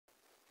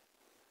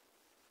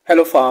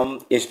Hello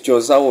fam, it's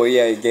Josawo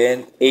here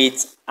again.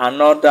 It's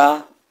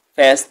another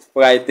first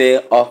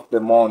Friday of the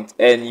month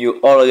and you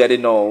already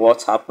know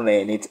what's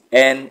happening. It's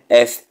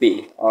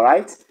NFP,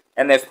 alright?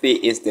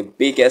 NFP is the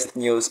biggest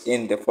news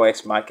in the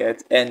Forex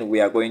market and we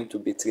are going to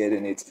be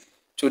trading it.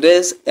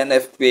 Today's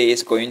NFP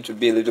is going to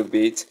be a little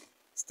bit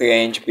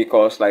strange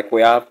because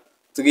we have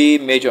three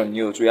major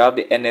news. We have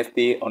the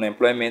NFP,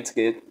 unemployment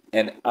rate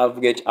and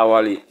average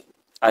hourly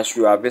as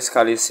you are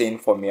basically seeing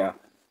from here.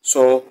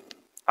 So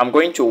I'm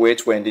going to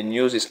wait when the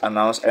news is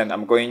announced and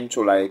I'm going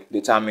to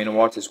determine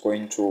what is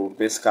going to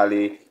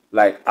basically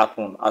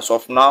happen. As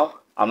of now,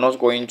 I'm not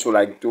going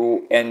to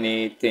do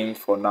anything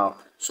for now.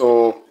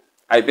 So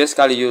I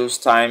basically use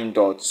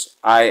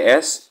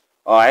time.is.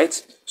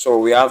 Alright, so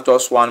we have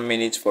just 1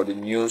 minute for the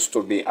news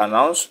to be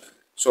announced.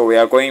 So we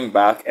are going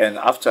back and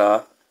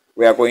after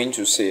we are going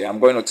to see, I'm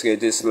going to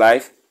trade this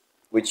live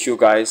with you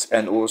guys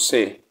and we'll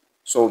see.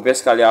 So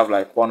basically I have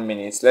 1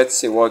 minute. Let's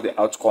see what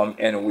the outcome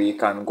and we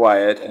can go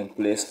ahead and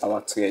place our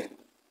trade.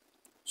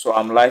 So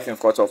I'm live in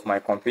front of my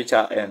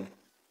computer and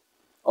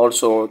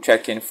also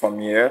checking from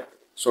here.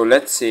 So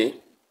let's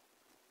see,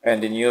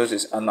 and the news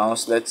is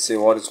announced. Let's see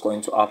what is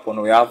going to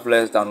happen. We have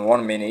less than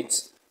 1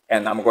 minute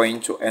and I'm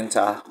going to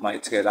enter my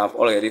trade. I've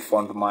already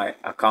found my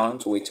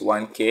account with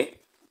 1k.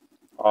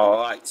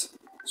 Alright,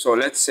 so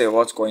let's see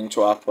what's going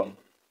to happen.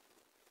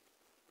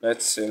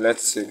 Let's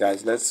see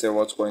guys, let's see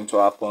what's going to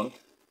happen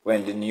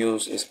when the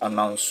news is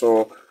announced.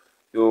 So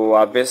you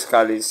are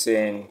basically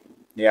saying,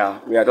 yeah,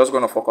 we are just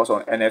going to focus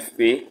on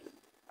NFP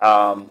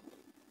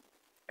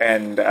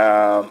and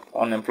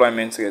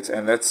unemployment rates,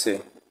 and let's see.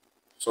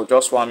 So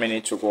just 1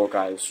 minute to go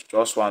guys,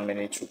 just 1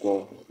 minute to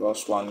go,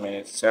 just 1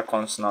 minute,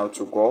 seconds now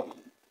to go.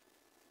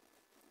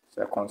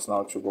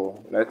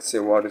 Let's see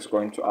what is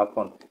going to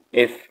happen.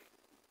 If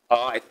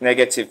alright,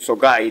 negative, so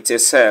guys, it's a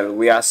sell,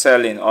 we are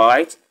selling.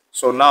 Alright,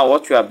 so now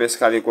what we are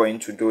basically going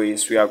to do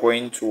is we are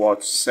going to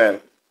sell.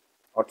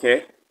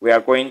 Okay, we are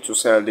going to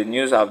sell. The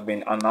news have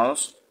been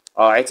announced.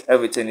 Alright,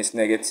 everything is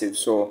negative,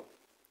 so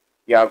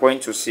you are going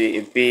to see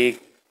a big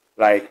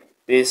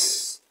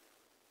this.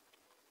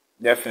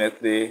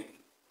 Definitely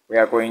we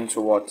are going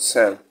to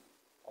sell.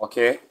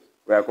 Okay,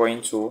 we are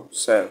going to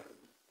sell.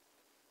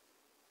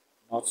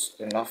 Not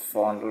enough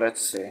fund.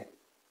 Let's see,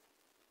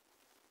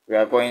 we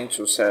are going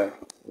to sell.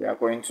 We are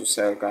going to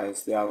sell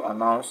guys, they have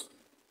announced.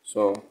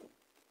 So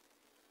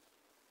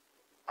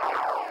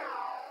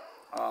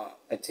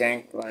I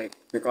think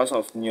because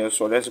of news,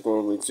 so let's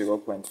go with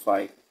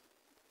 0.5.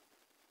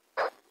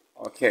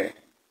 Okay,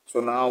 so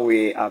now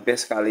we are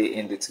basically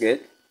in the trade.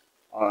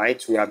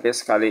 Alright, we are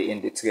basically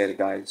in the trade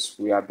guys,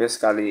 we are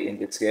basically in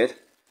the trade.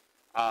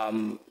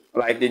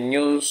 The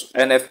news,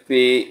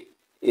 NFP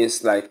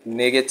is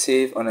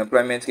negative,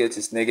 unemployment rate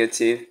is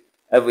negative,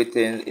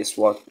 everything is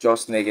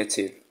just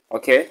negative.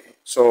 Okay,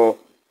 so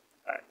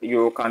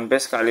you can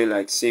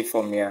basically see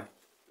from here.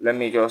 Let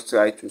me just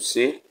try to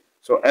see.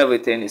 So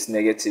everything is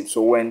negative.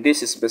 So when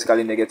this is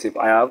basically negative,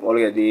 I have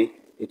already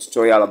a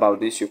tutorial about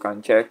this. You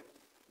can check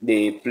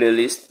the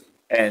playlist.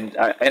 And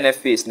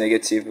NFP is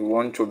negative, we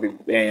want to be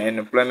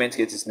unemployment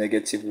rate is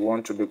negative, we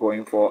want to be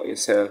going for a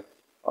sell.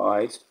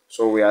 Alright,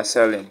 so we are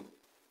selling,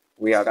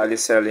 we are really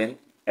selling,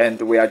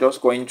 and we are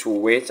just going to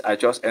wait. I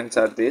just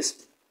entered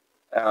this.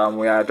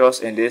 We are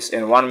just in this.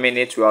 In 1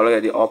 minute we are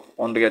already up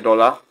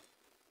 $100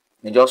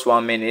 in just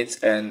 1 minute,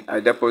 and I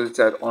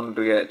deposited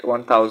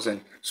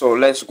 1,000. So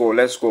let's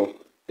go.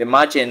 The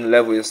margin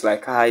level is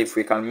high. If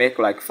we can make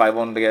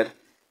 500,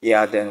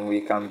 yeah, then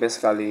we can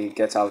basically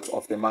get out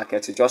of the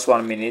market. In just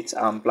 1 minute,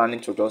 I'm planning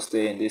to just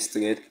stay in this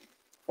trade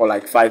for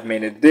 5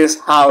 minutes. This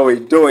is how we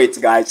do it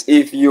guys.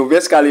 If you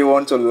basically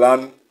want to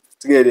learn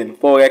trading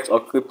forex or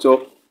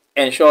crypto,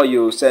 ensure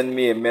you send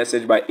me a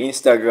message by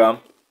Instagram,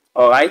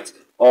 alright,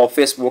 or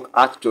Facebook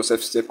at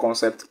Sesay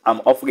Concepts.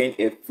 I'm offering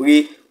a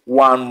free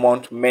 1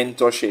 month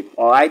mentorship.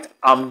 Alright,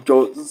 I'm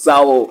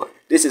Josawo.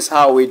 This is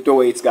how we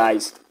do it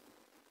guys.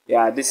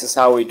 Yeah, this is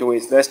how we do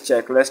it. Let's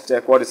check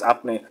what is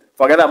happening.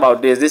 Forget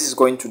about this. This is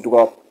going to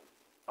drop.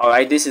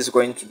 Alright, this is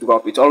going to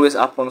drop. It always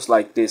happens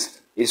like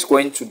this. It's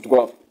going to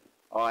drop.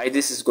 Alright,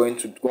 this is going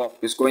to drop.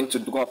 It's going to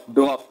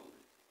drop.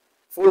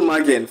 Full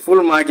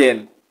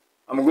margin.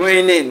 I'm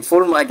going in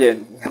full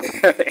margin.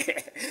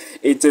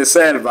 It's a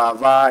sell,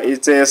 baba.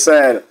 It's a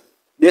sell.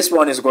 This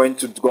one is going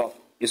to drop.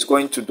 It's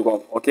going to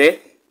drop. Okay,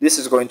 this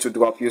is going to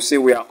drop. You see,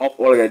 we are up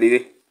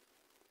already.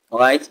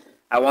 Alright,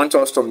 I want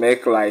us to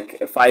make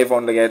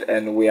 500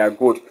 and we are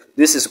good.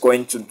 This is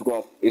going to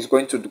drop. It's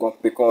going to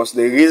drop because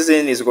the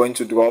reason is going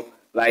to drop,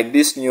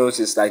 this news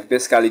is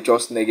basically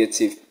just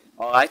negative.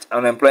 Alright,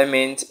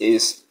 unemployment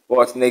is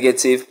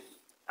negative,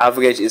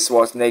 average is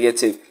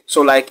negative.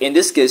 So in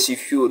this case,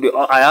 if you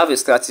I have a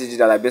strategy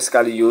that I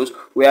basically use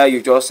where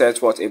you just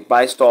set a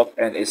buy stop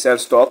and a sell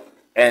stop,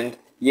 and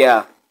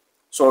yeah,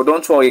 so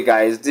don't worry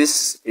guys,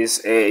 this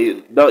is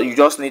you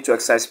just need to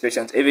exercise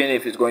patience. Even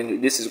if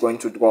this is going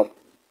to drop,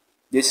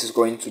 it's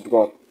going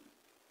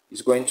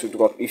to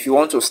drop. If you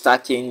want to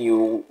stack in,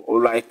 you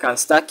can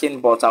stack in,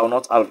 but I will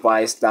not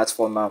advise that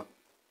for now.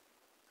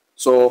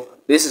 So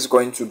this is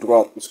going to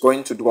drop. It's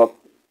going to drop.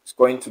 It's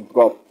going to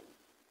drop.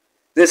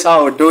 This is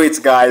how I do it,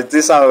 guys.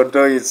 This is how I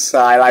do it.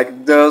 I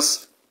like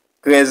just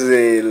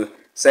crazy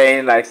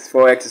saying like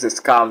Forex is a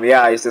scam.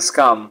 Yeah, it's a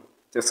scam.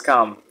 It's a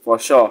scam for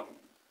sure.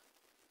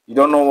 You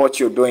don't know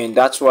what you're doing.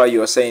 That's why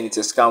you're saying it's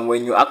a scam.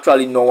 When you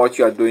actually know what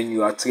you are doing,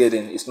 you are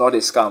trading. It's not a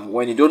scam.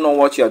 When you don't know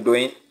what you are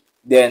doing,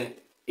 then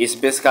it's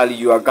basically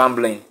you are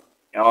gambling.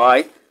 All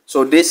right.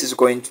 So this is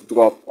going to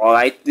drop. All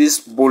right.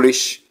 This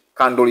bullish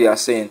candle you are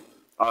seeing.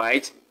 All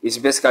right. It's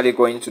basically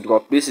going to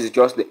drop. This is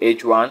just the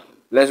H1.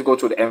 Let's go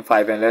to the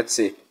M5 and let's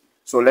see.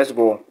 So let's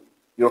go.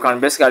 You can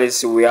basically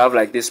see we have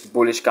like this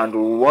bullish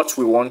candle. What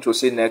we want to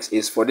see next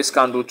is for this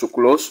candle to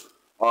close.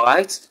 All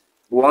right.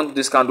 We want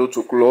this candle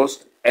to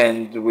close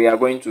and we are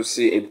going to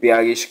see a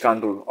bearish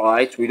candle. All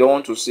right. We don't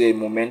want to see a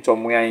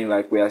momentum wherein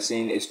like we are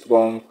seeing a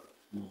strong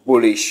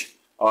bullish.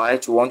 All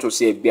right. We want to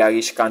see a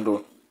bearish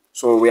candle.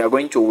 So we are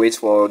going to wait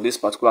for this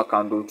particular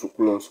candle to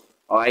close.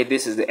 All right.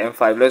 This is the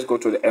M5. Let's go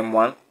to the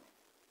M1.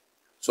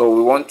 So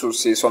we want to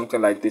see something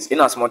like this. In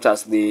as much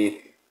as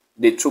the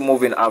two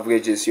moving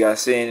averages, you are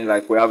saying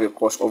like we have a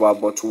crossover,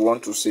 but we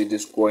want to see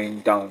this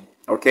going down.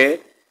 Okay.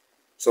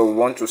 So we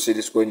want to see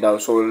this going down.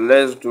 So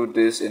let's do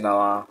this in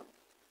our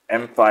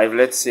M5.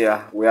 Let's see.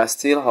 We are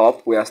still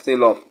up. We are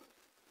still up.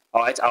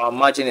 All right. Our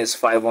margin is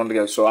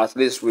 500. So at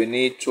least we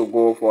need to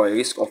go for a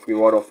risk of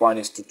reward of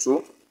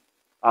 1:2.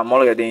 I'm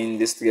already in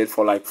this trade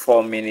for like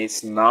 4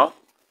 minutes now.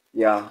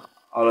 Yeah.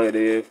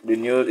 Already the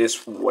news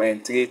is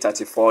when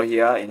 3:34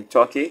 here in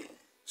Turkey.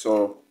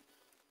 So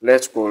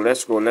let's go.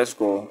 Let's go. Let's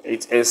go.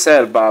 It's a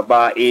sell,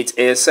 Baba. It's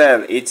a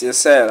sell. It's a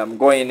sell. I'm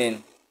going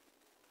in.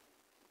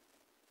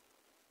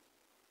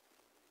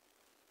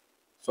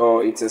 So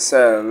it's a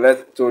sell.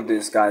 Let's do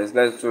this, guys.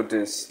 Let's do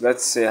this.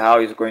 Let's see how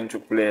it's going to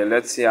play.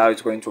 Let's see how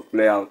it's going to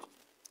play out.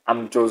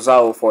 I'm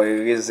Josao for a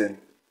reason.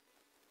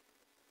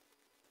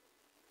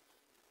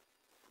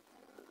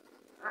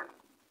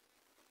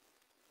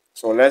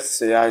 So let's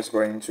see how it's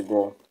going to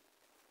go.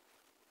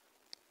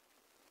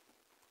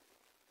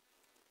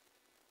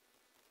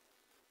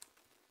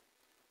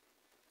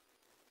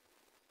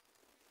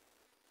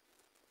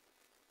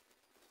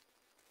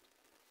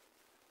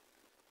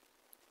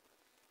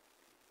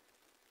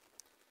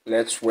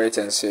 Let's wait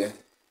and see.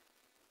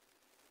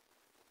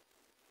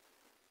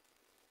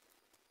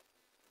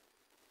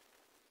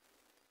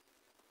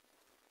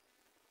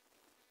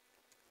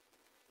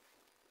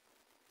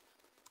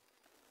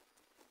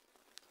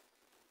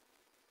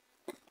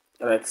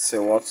 Let's see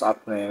what's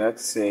happening.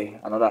 Let's see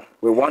another.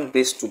 We want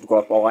this to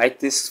drop. All right,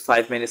 this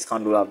 5 minutes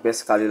candle are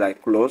basically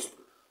like closed.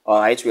 All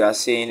right, we are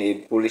seeing a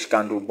bullish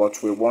candle, but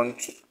we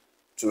want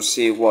to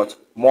see what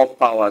more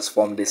powers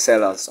from the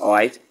sellers. All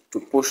right,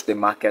 to push the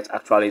market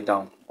actually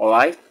down. All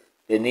right,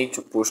 they need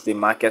to push the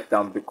market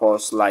down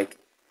because like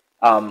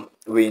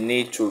we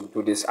need to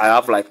do this. I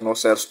have like no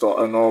sell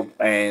stop, no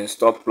and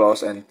stop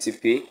loss and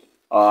TP.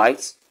 All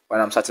right,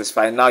 when I'm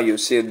satisfied now, you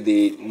see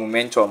the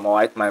momentum. All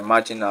right, my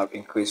margin have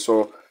increased.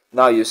 So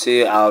now you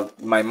see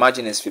my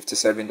margin is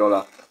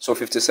 $57. So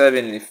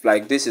 57, if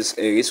like this is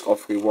a risk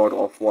of reward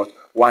of what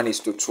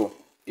 1:2.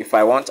 If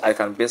I want, I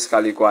can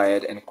basically go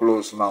ahead and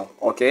close now.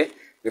 Okay,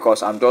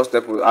 because I'm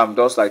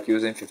just like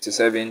using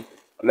 57.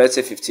 Let's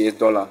say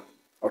 $58.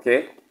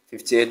 Okay,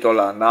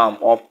 $58. Now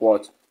I'm up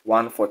what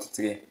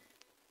 143.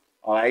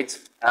 All right.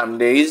 The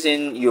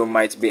reason you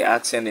might be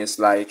asking is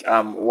like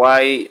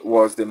why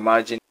was the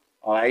margin.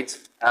 All right.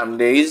 The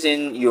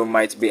reason you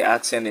might be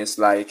asking is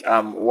like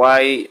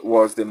why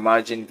was the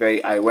margin very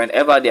high?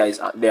 Whenever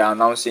they are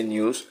announcing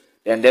news,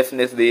 then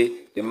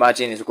definitely the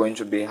margin is going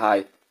to be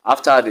high.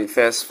 After the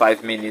first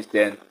 5 minutes,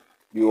 then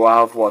you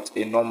have what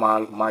a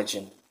normal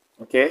margin.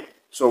 Okay.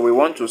 So we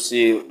want to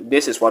see.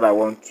 This is what I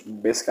want to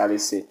basically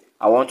say.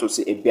 I want to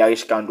see a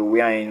bearish candle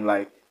wherein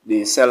like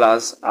the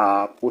sellers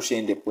are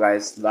pushing the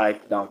price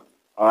like down.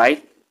 All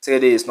right.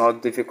 Trading is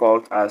not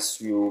difficult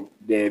as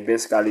they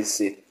basically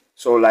say.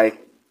 So like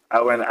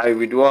when I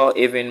withdraw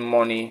even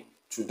money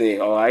today,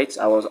 all right,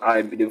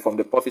 from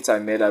the profits I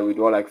made, I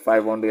withdraw like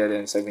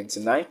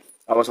 579.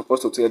 I was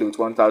supposed to trade with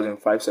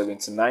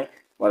 1,579,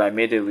 but I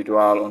made a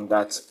withdrawal on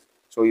that.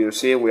 So you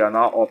see we are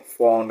now up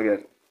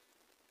 400.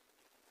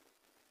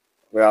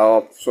 We are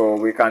up, so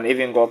we can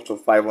even go up to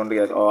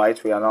 500. All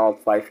right, we are now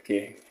up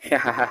 5k.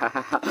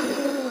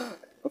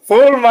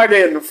 Full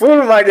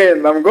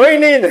margin. I'm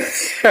going in.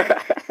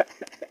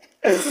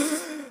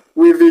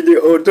 With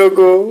the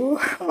Otogo.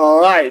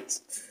 All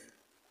right.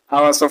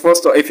 I was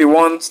supposed to, if you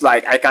want,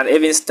 like, I can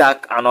even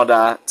stack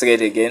another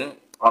trade again,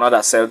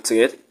 another sell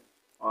trade.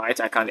 All right,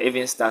 I can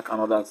even stack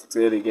another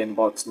trade again,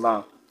 but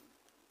now.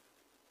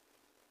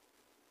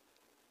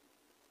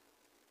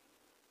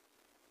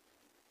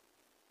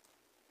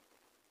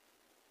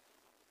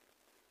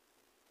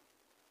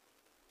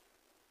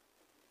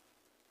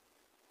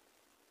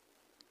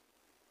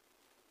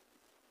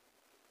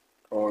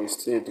 Oh,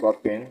 it's still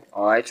dropping.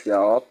 All right, we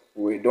are up.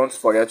 We don't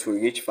forget to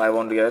reach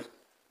 500.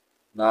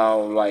 Now,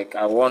 like,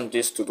 I want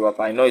this to drop.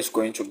 I know it's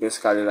going to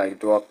basically like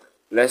drop.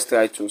 Let's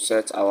try to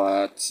set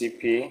our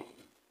TP.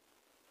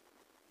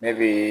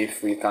 maybe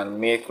if we can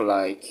make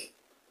like,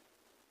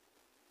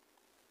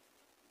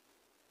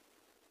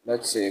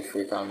 let's say if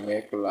we can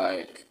make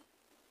like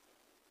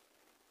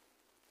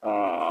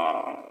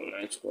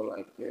let's go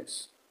like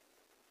this.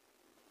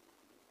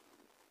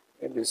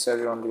 Maybe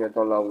 $700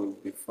 will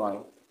be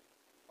fine.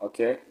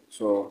 Okay,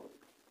 so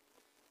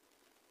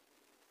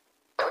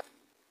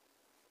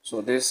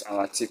this is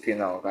our TP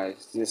now,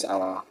 guys. This is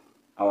our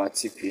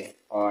TP.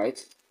 All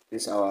right,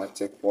 this is our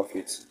take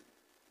profit.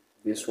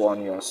 This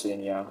one you're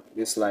seeing here,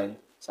 this line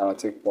is our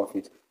take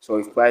profit. So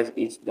if price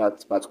hits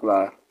that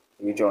particular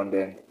region,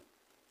 then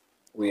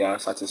we are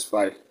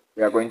satisfied.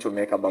 We are going to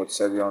make about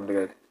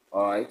 700.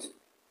 All right,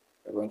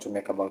 we're going to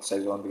make about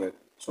 700.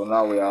 So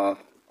now we are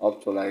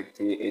up to like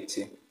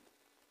 380.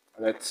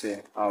 Let's see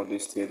how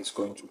this trade is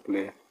going to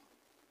play.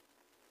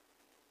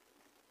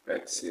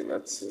 Let's see.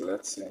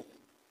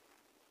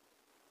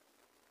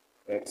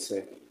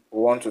 We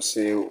want to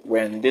see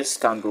when this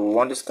candle, we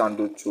want this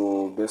candle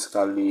to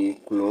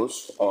basically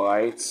close, all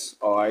right,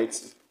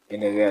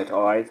 in a red,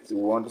 all right. We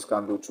want this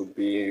candle to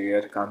be a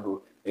red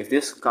candle. If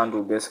this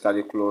candle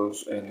basically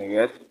close in a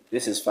red,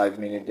 this is 5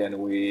 minutes, then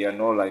we are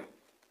not like,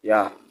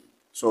 yeah.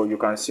 So you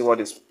can see what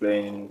is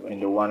playing in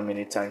the 1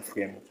 minute time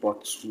frame,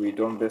 but we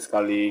don't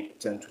basically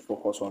tend to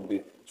focus on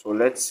this. So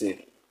let's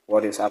see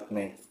what is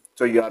happening.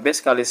 So you are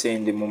basically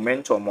seeing the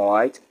momentum, all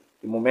right.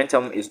 The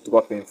momentum is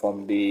dropping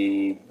from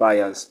the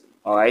buyers.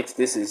 All right,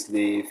 this is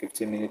the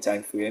 15-minute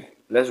time frame.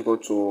 Let's go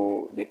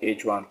to the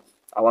H1.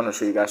 I want to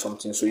show you guys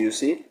something. So you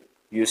see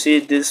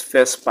this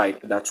first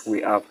spike that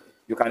we have.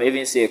 You can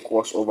even see a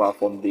crossover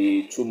from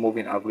the two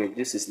moving average.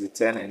 This is the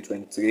 10 and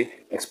 23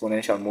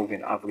 exponential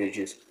moving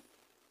averages.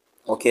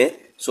 Okay,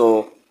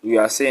 so we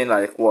are saying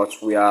like what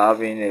we are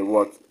having a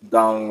what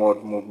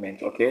downward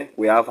movement. Okay,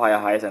 we have higher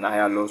highs and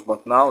higher lows,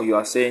 but now you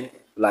are saying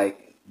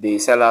like the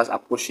sellers are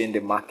pushing the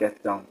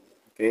market down.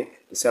 Okay,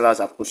 the sellers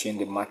are pushing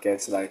the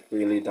markets like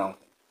really down.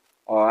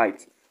 All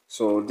right,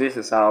 so this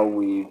is how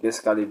we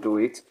basically do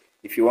it.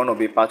 If you want to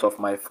be part of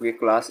my free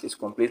class, it's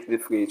completely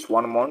free. It's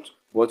 1 month,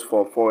 both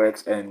for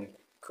Forex and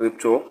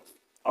crypto.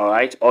 All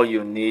right, all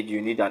you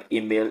need an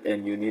email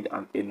and you need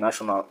a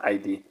national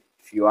ID.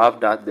 If you have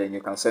that, then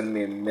you can send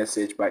me a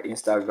message by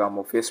Instagram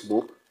or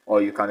Facebook,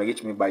 or you can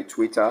reach me by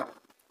Twitter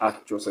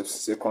at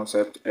Sesay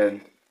Concepts,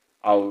 and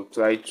I'll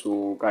try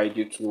to guide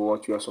you to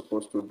what you are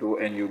supposed to do,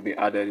 and you'll be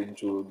added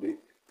into the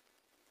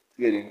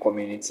trading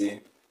community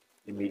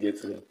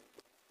immediately.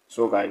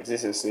 So guys,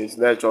 this is it.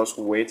 Let's just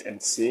wait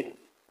and see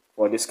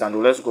for this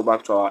candle. Let's go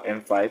back to our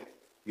M5.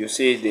 You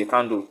see the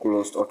candle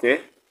closed,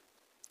 okay?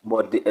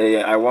 But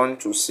I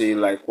want to see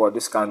like what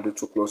this candle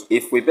to close.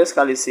 If we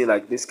basically see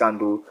like this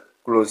candle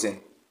closing,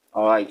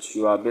 all right,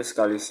 you are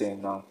basically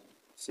saying now,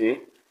 see,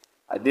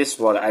 this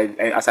what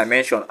as I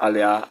mentioned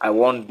earlier, I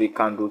want the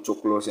candle to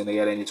close in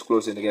again, and it's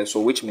closing again. So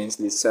which means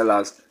the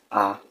sellers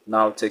are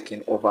now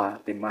taking over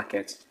the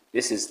market.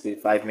 This is the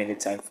 5 minute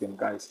time frame,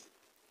 guys.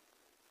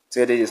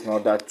 Trading is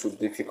not that too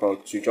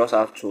difficult. You just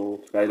have to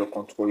try to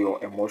control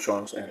your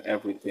emotions and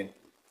everything.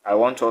 I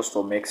want us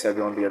to make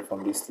 700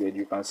 from this trade.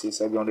 You can see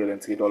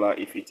 $703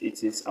 if it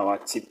hits our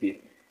TP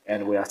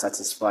and we are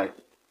satisfied.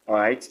 All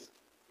right.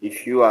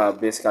 If you are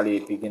basically a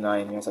beginner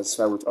and you're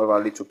satisfied with over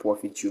little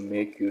profit you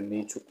make, you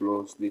need to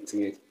close the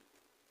trade.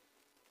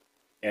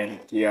 And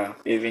yeah,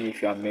 even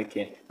if you are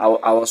making, I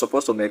was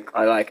supposed to make,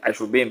 I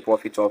should be in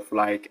profit of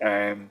like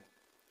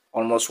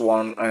almost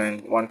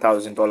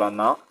 $1,000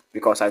 now,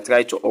 because I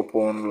tried to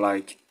open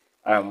like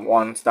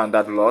one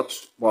standard lot,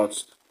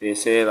 but they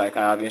say like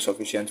I have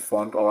insufficient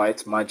fund, all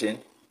right, margin.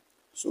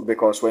 So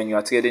because when you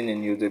are trading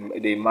in you,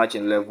 the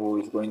margin level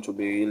is going to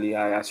be really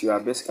high, as you are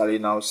basically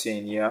now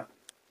seeing here.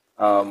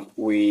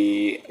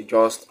 We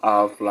just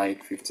have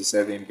like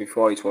 57.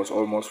 Before it was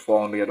almost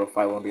 400 or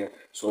 500.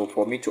 So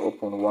for me to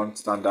open one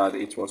standard,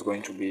 it was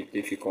going to be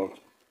difficult.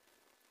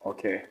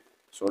 Okay,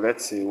 so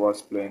let's see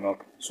what's playing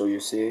up. So you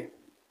see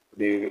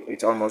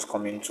it's almost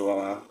coming to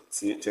our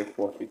take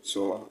profit.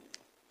 So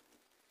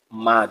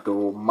mad,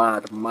 oh,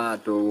 mad,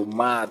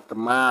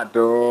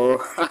 oh.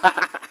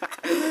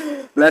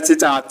 Let's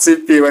hit our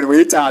TP. When we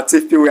hit our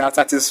TP, we are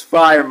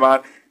satisfied,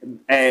 man.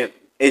 And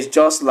it's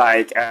just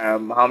like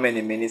how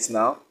many minutes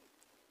now?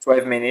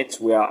 12 minutes.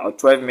 We are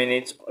 12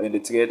 minutes in the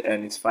trade,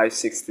 and it's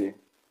 560.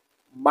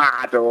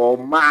 Mad, oh,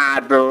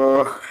 mad,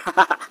 oh.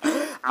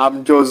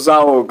 I'm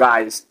Josao,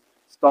 guys.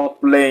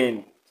 Stop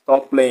playing.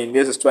 Stop playing.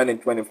 This is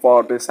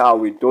 2024. This is how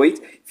we do it.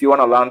 If you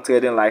want to learn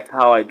trading like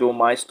how I do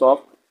my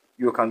stuff,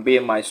 you can be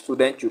my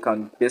student. You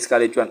can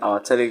basically join our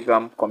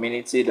Telegram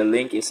community. The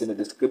link is in the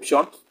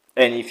description.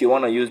 And if you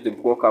want to use the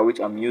broker which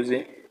I'm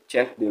using,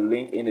 check the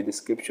link in the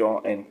description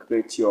and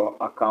create your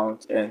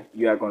account, and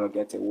you are going to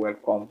get a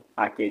welcome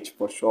package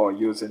for sure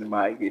using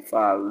my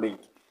referral link.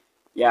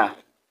 Yeah.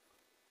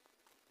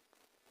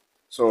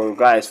 So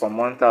guys, from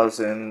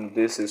 1000,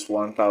 this is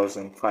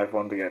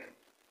 1500.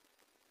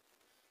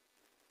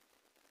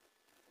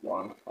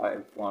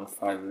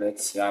 1515.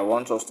 Let's see. I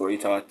want us to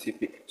hit our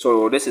TP.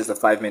 So this is the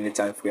 5 minute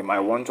time frame. I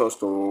want us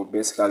to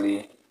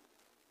basically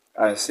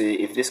see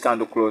if this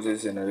candle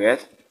closes in red,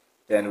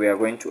 then we are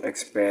going to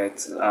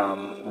expect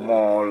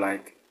more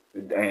like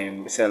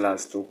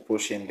sellers to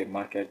push in the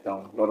market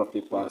down. A lot of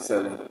people are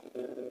selling.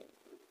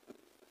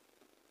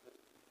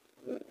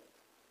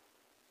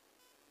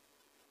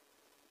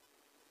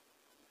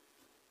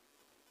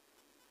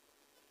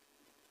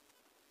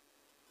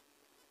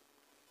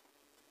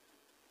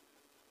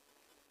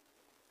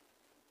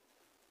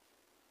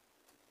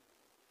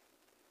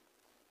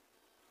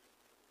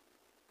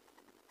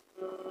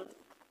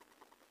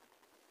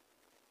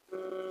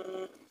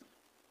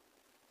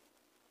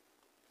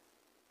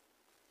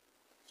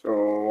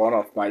 So one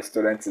of my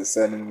students is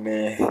sending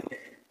me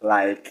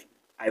like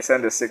I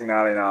send a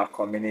signal in our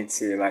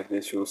community like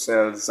they should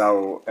sell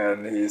Zao,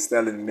 and he's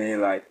telling me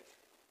like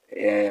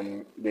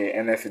the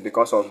NFP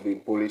because of the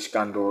bullish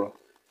candle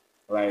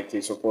like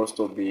he's supposed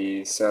to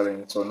be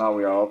selling. So now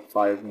we are up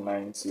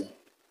 590.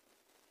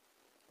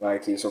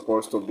 Like he's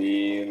supposed to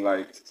be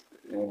like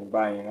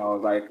buying. I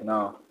was like,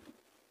 no,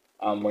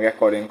 I'm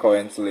recording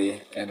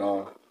currently and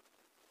all.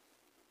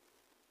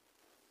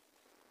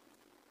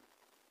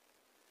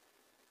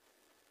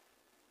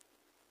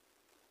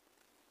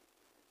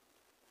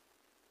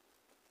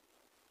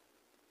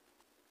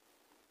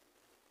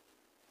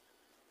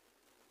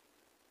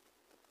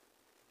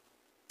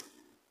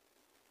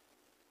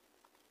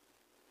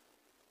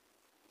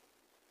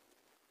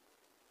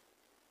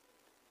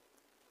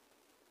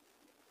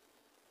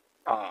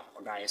 Oh,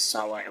 guys,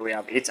 so we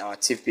have hit our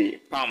TP.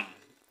 Bam!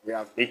 We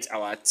have hit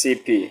our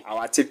TP.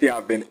 Our TP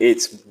have been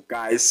hit,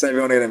 guys.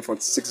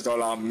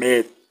 $746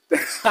 made.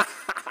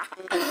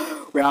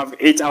 We have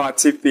hit our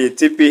TP.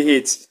 TP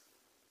hit.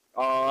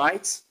 All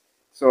right.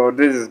 So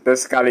this is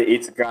basically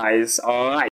it, guys. All right.